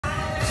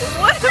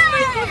What am I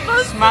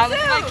supposed to do? Smile at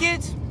my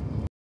kids.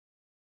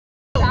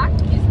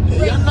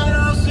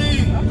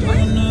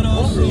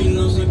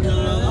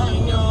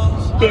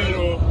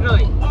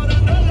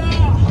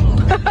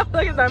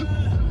 Look at them.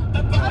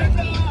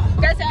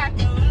 Guys, act.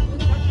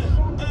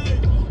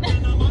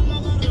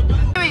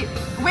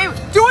 Wait,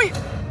 Joey!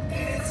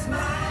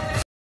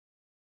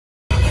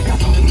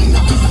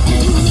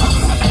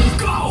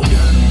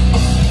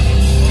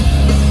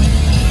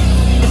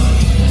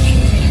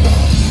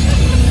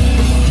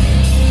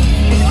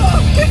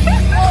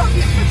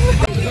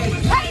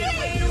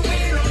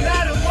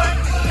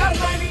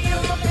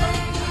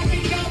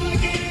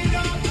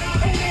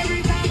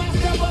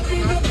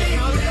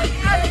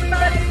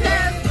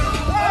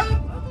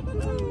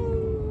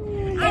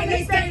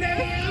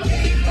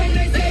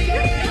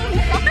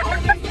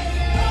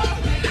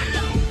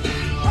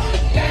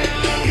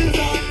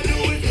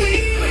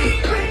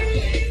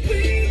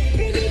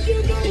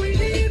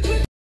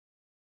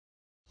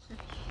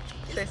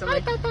 Say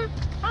something.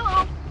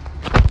 Hello.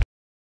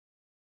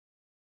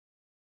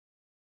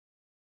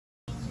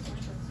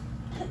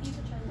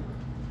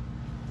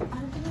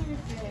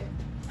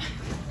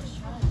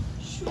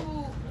 Shoot. I'm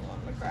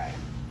gonna cry.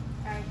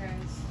 Alright,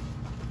 guys.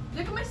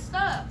 Look at my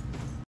stuff.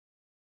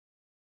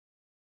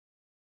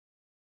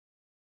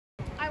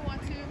 I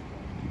want to.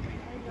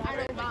 I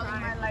don't value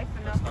my life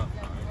enough.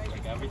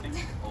 Like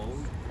everything's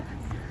old.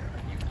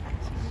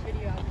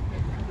 Video.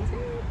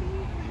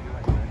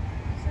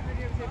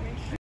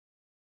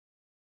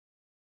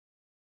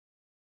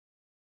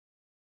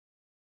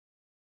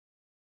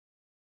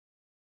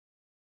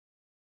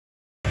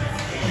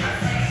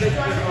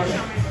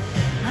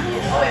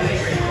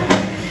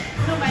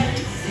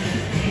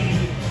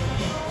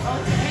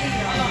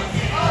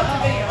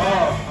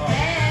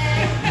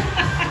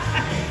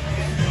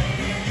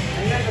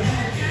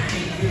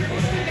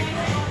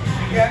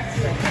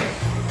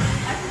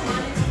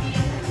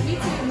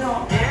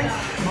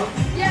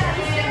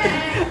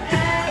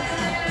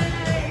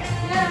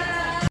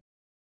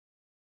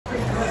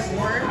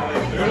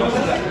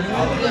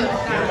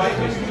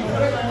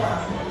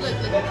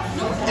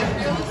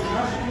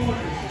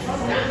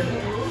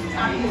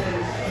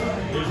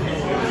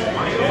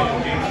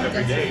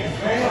 Every day.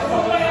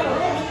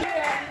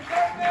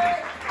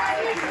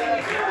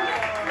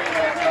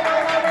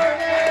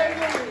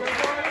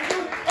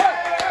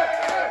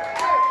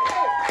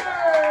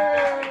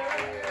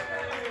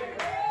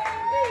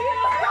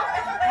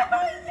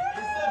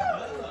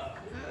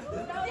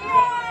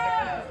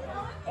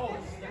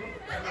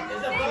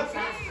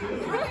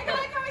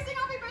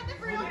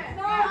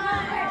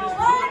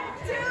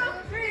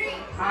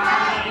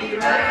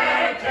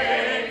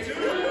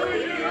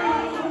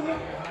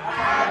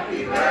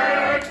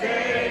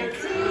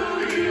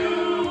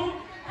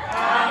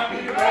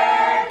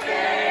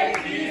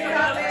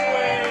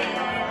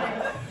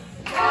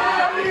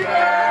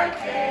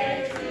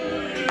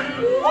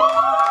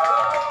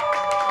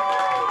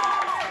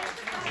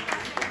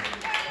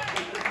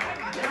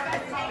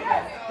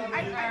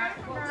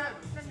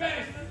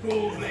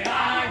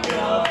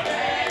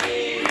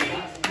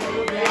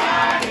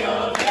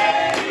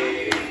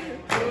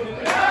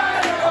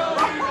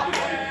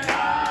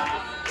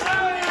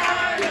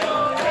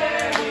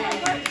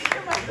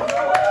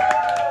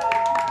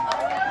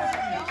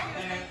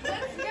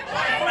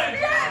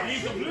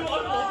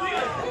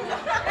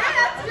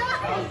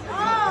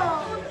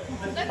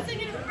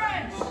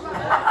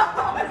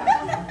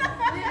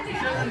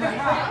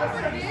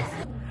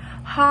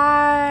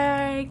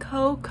 Hi,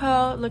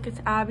 Coco. Look, it's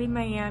Abby,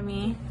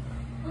 Miami.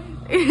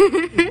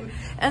 And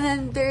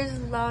then there's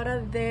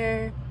Laura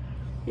there.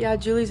 Yeah,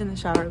 Julie's in the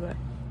shower, but.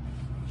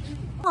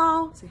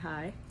 Hello. Say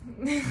hi.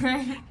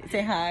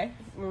 Say hi.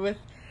 We're with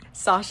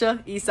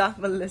Sasha, Isa,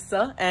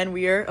 Melissa, and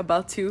we are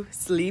about to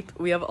sleep.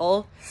 We have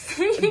all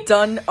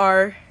done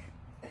our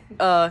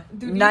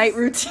night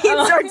routines,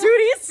 our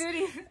duties,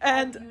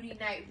 and beauty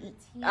night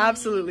routine,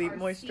 absolutely our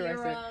moisturizer.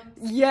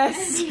 Serums.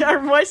 Yes, our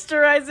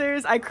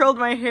moisturizers. I curled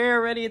my hair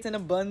already. It's in a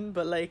bun,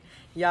 but like,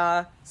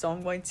 yeah. So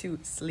I'm going to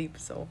sleep.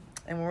 So,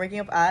 and we're waking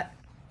up at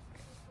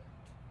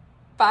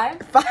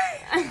 5.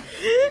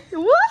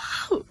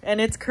 Woo! And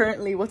it's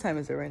currently, what time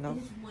is it right now?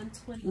 It is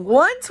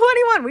 1:21.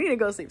 1:21. We need to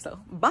go sleep. So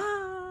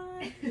bye.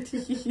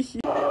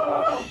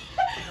 Oh,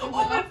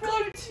 I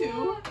put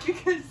 2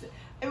 because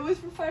it was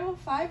for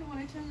 5:05, and when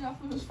I turned it off,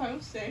 it was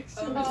 5:06.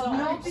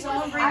 No,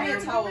 someone bring me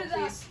a towel,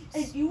 please.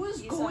 And it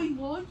was going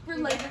on for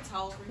like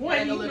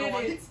 20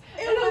 minutes.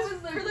 It was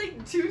for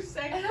like 2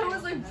 seconds. And I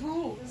was like,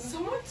 bro,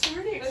 someone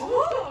turn it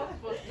off.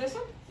 This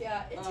one?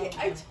 Yeah.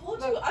 I told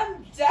you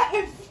I'm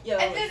deaf.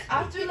 Yeah, and then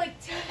after like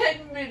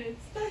 10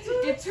 minutes,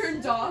 it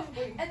turned off.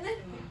 And then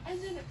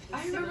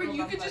I remember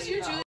you could just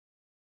hear Julie.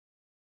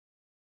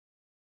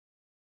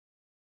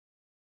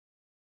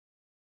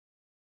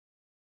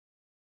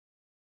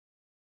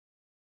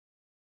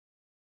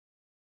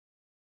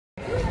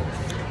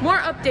 More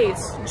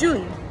updates.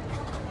 Julie,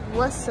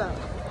 what's up?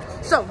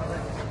 So,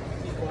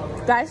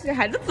 Guys, say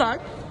hi to the vlog.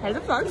 Hi to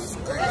the vlog.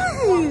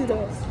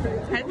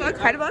 Hi to the vlog.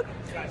 Hi to the vlog.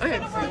 Okay.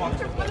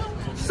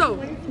 So,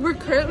 we're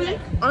currently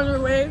on our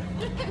way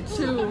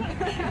to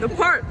the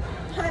park.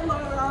 Hi,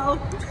 Laurel.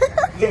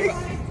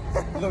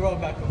 Laurel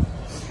Beckham.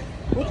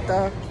 What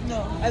the?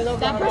 No, I love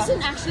That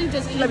person actually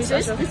doesn't even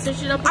switch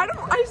it up.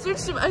 I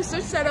switched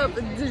that up.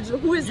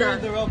 Who is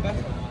that? Laurel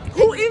Beckham.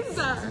 Who is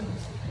that?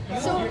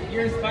 So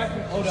You're inspired.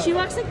 Hold up. she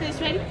walks like this,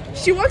 right?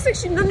 She walks like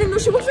she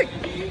walks like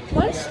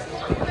what?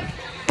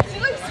 She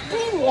like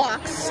speed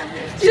walks.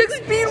 She like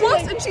speed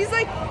walks and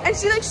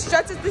she like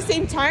struts at the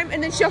same time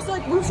and then she also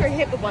like moves her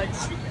hip a bunch.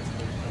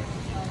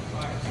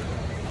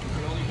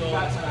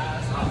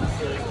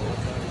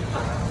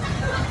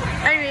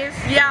 Anyways,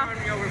 yeah.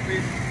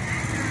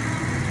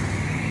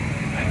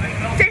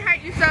 Say hi,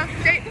 Issa.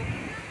 Say.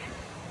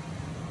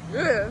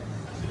 Yeah.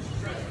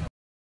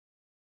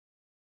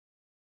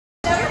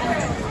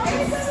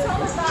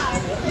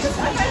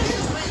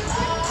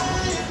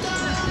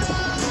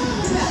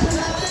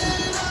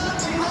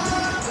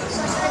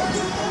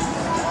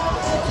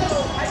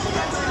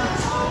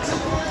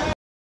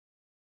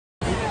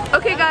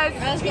 Okay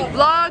guys,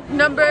 vlog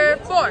number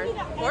 4.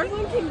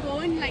 Everyone can go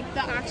in like the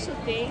actual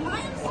thing.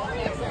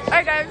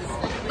 Alright guys,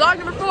 vlog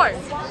number 4.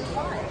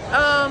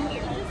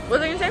 What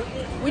was I gonna say?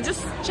 We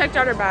just checked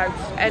out our bags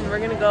and we're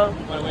gonna go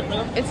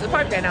into the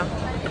park right now.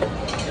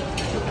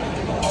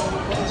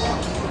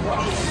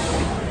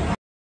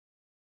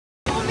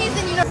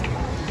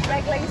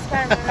 Like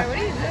Spider-Man, what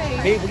are you doing?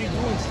 Hey, what are you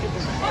doing?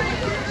 Skipping.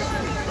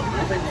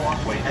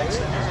 Walkway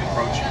exit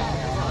approaching.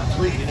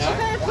 Please, you know?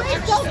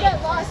 Please don't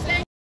get lost.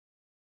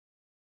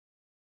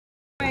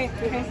 Wait,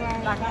 okay, so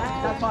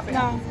that's popping.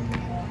 No.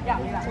 Yeah,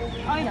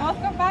 yeah. Oh, you both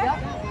go back? Yep.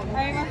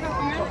 Are you going to go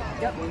forward?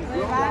 Yep.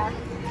 Go back.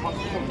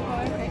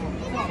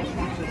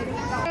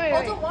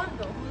 Also one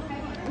though.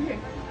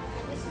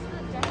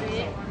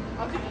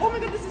 Okay. Oh my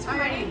god, this is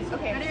ready.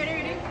 Okay.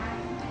 Ready?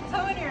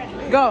 Tell when you're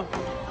ready. Go.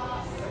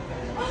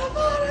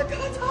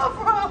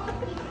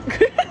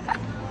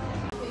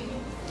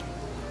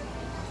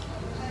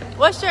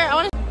 What shirt? I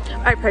want to.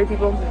 Alright, party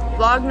people.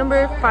 Vlog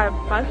number 5.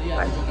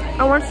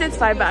 I want to say it's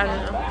 5, but I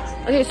don't know.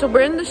 Okay, so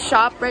we're in the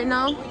shop right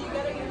now.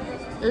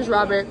 There's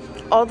Robert.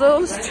 All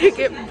those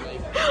tickets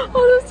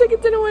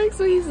didn't work,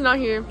 so he's not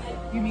here.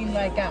 You mean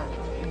like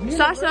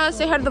Sasha,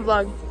 say hi to the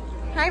vlog.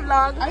 Hi,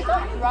 vlog. I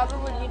thought Robert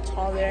would be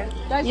taller.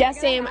 Yeah,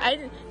 same.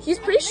 He's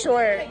pretty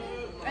short.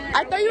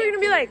 I thought you were gonna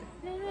be like.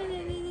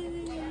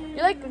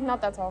 You're like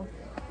not that tall.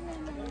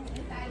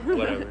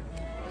 Whatever.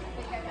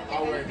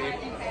 I'll wear it, dude.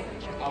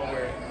 I'll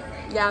wear it.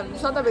 Yeah,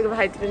 it's not that big of a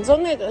height difference. It's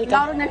only like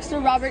Louder next to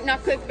Robert,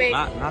 not clickbait.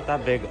 Not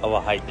that big of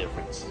a height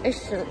difference.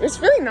 it's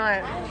really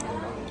not.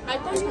 I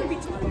thought you would be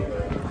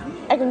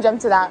taller. I can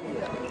jump to that.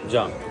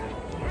 Jump.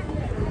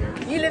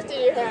 You lifted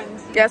your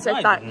hands. Yes, I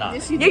I thought. did not.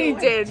 Yes, you Yeah, you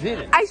did.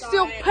 did. I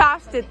still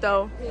passed it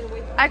though.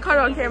 I caught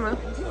it on camera.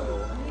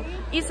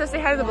 Issa, say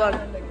hi to the vlog.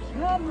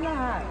 No, I'm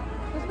not.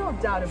 There's no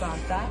doubt about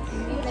that.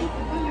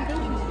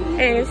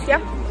 Anyways, yeah.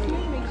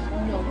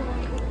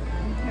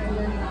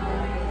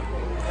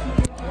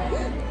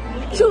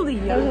 Julie.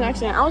 That was an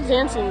accident. I was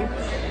dancing.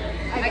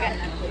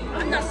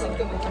 I'm not so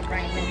good with the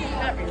brightness.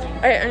 Not really.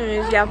 Alright,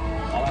 anyways, yeah.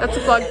 That's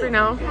the vlog for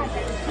now.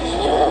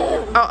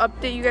 I'll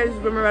update you guys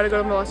when we're about to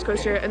go to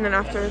Velocicoaster and then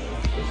after.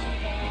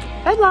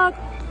 Bye vlog.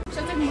 So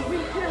it's like moving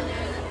here.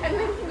 And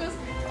then he goes.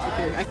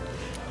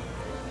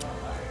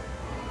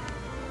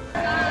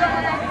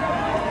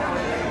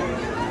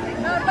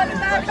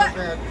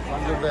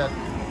 Under bed.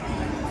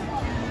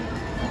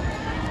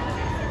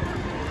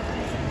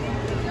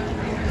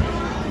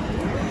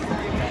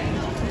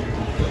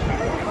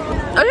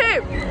 Okay,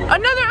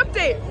 another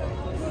update.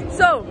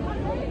 So,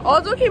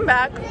 Aldo came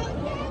back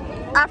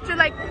after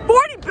like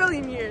 40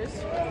 billion years.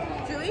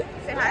 Julie,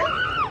 say hi.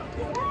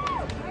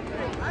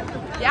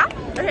 Yeah?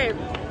 Okay,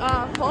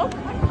 Hulk,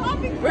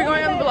 we're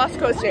going on the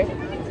Velocicoaster.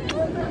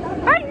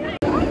 Hi.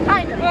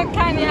 Hi. What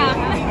kind of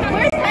yeah.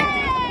 Where's that?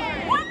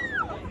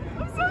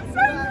 I'm so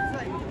excited.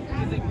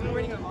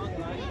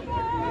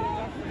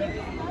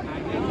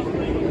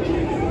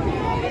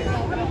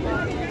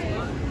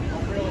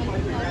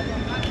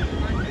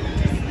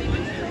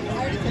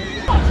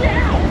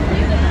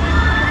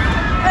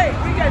 Hey,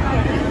 you guys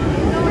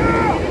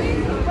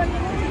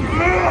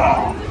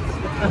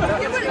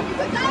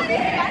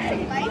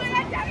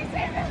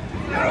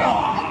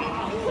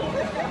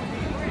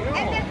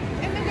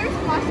And then there's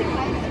flashing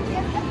lights.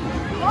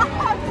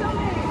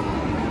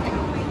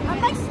 I'm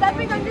like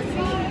stepping on your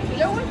feet.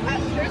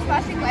 There's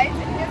flashing lights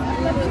and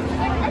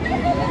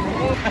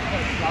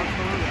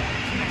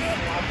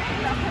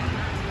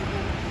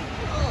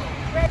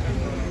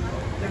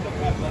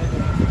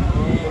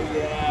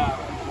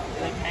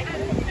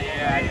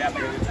Yeah,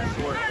 but it's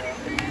too short.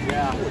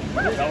 Yeah.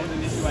 That was an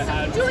issue I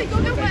had. Julie, go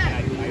get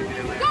wet.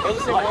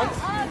 Go. Once?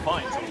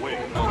 Fine, so wait.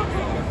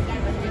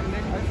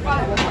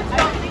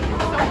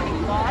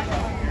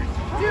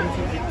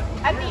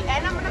 At the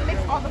end, I'm gonna mix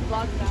all the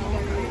vlogs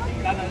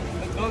together.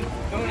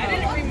 I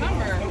didn't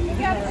remember.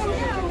 Yeah,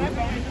 wait,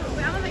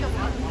 I'm gonna make a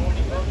vlog.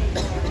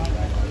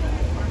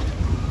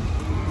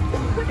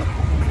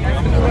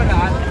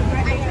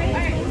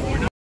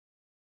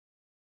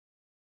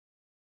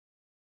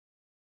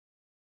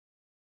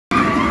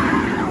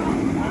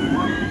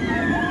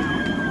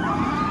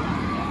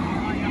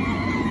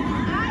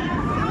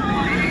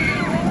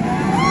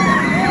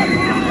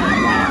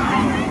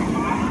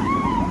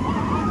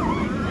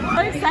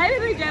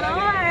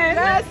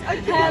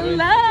 Hello.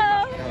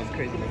 That was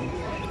crazy.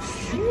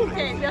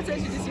 Okay, we have to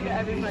introduce you to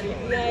everybody.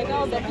 Yeah, I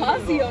know, the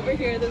posse over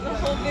here. There's a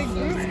whole big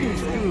group.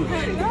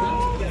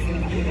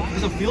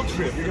 It's a field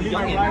trip. You're gonna be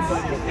my ride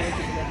buddy.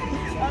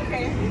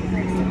 Okay.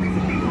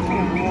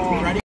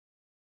 Ready?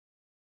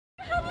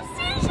 Have a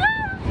seizure.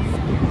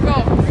 Go.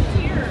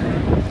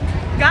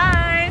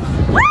 Guys.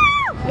 Woo!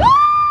 Woo!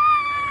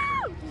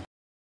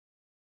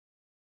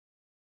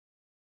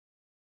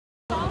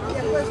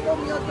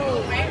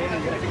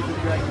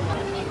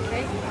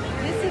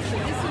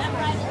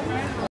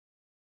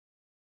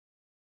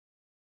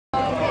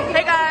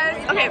 Hey guys.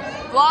 Okay,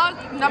 vlog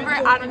number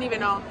I don't even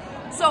know.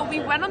 So we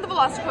went on the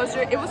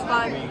Velocicoaster. It was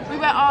fun. We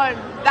went on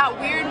that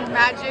weird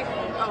magic.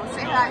 Oh,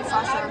 say hi,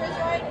 Sasha.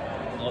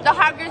 The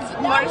Hagrid's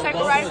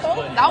motorcycle ride.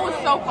 That was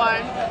so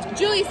fun.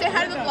 Julie, say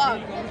hi to the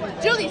vlog.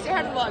 Julie, say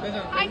hi to the vlog.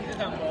 Hi.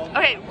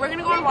 Okay, we're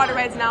gonna go on water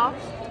rides now.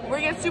 We're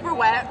gonna get super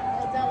wet.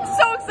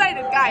 So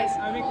excited, guys.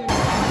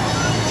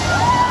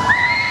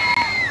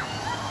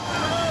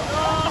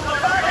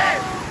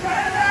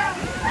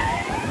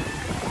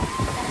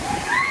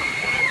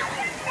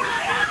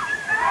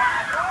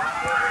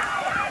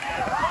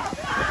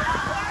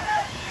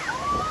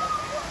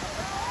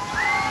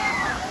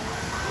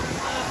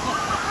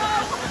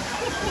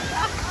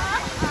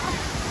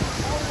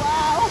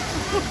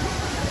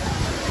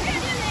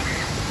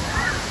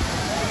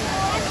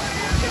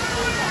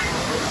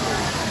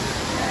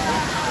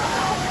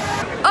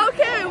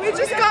 Okay, we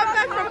just got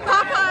back from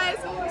Popeyes.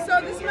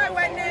 So this is my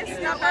wetness.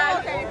 Not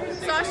bad. Okay.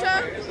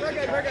 Sasha? We're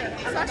good, we're good.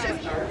 Sasha?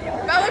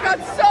 Bella got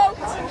soaked.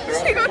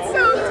 She got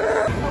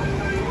soaked.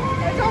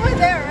 It's over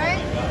there,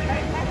 right?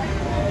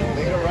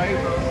 Later, right?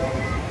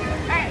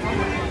 Alright.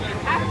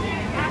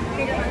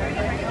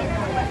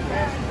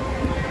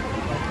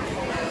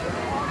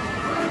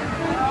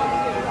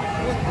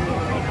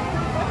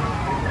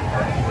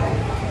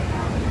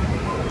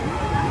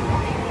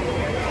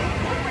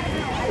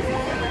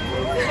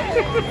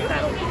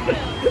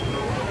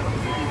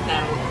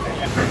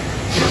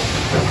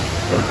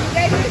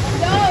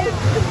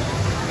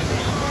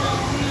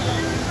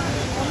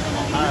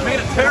 We made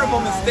a terrible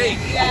mistake.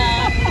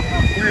 Yeah.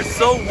 We were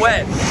so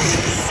wet.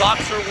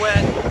 Socks are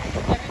wet.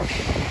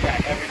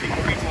 Yeah, everything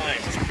 3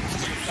 times.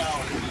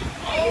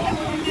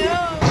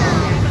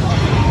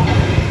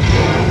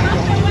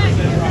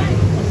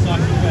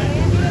 Socks are wet.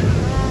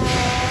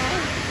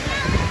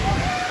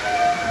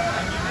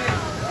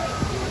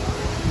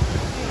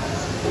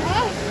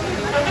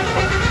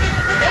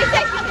 They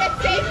said you get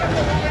safe from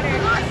the water.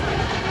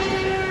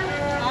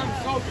 I'm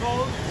so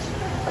cold.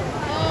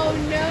 Oh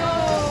no.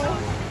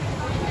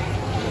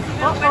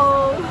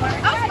 Uh-oh.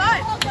 That was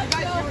fun.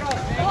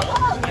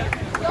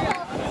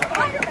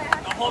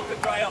 The Hulk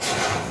could dry up.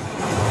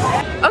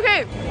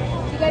 Okay.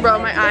 Bro,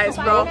 my eyes,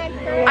 bro.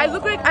 I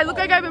look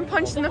like I've been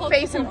punched in the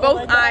face in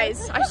both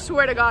eyes. I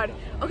swear to God.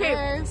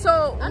 Okay,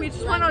 so we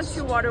just went on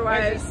 2 water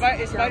rides.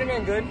 Is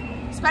Spider-Man good?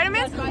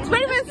 Spider-Man's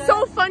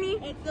so funny.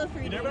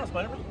 You never been on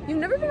Spider-Man? You've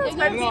never been on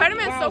Spider-Man?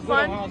 Spider-Man's so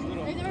fun.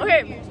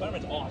 Okay,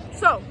 Spider-Man's awesome.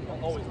 so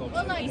Always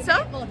love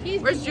Isa,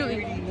 where's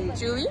Julie?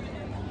 Julie?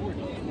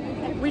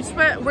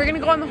 We're gonna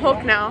go on the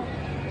Hulk now.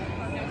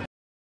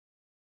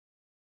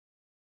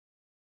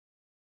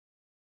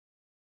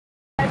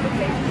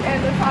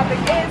 And the topic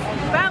is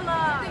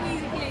Bella.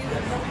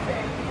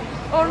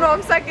 Oh no,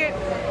 I'm second.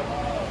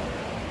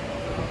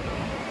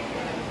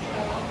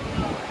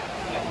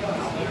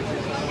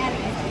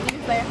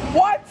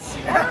 What?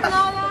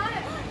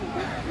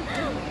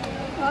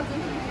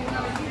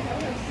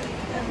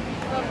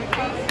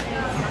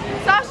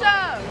 Sasha!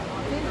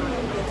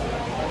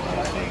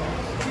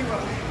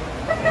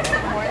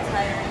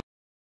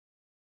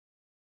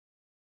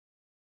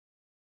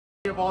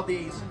 Of all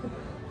days,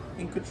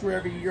 in couture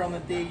every year on the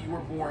day you were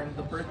born,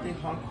 the birthday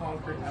Hong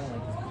Kong I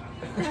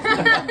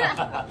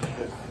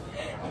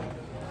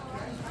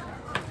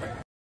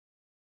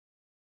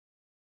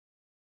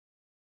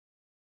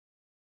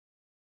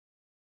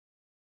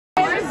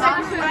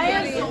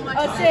don't like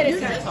this. A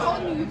citizen. You just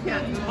told me you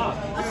can't talk.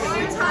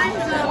 Your time's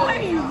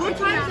up. Your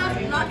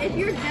time's up. If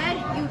you're dead,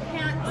 you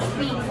can't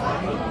speak.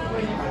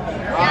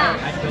 Yeah.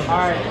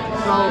 Alright,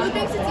 so Who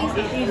thinks it's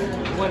easy?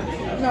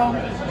 No.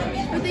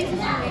 Who thinks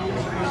it's easy?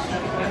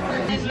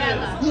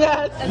 Bella.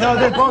 yes. No,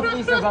 they're both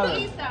Lisa Bella.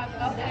 Lisa.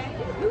 Okay.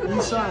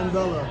 Lisa and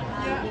Bella.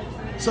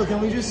 So can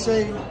we just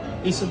say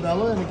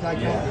Isabella and the guy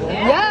can't roll?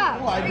 Yeah!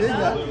 Oh, I did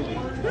that.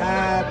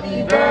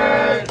 Happy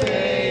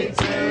birthday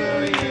to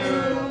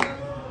you.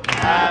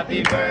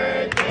 Happy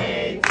birthday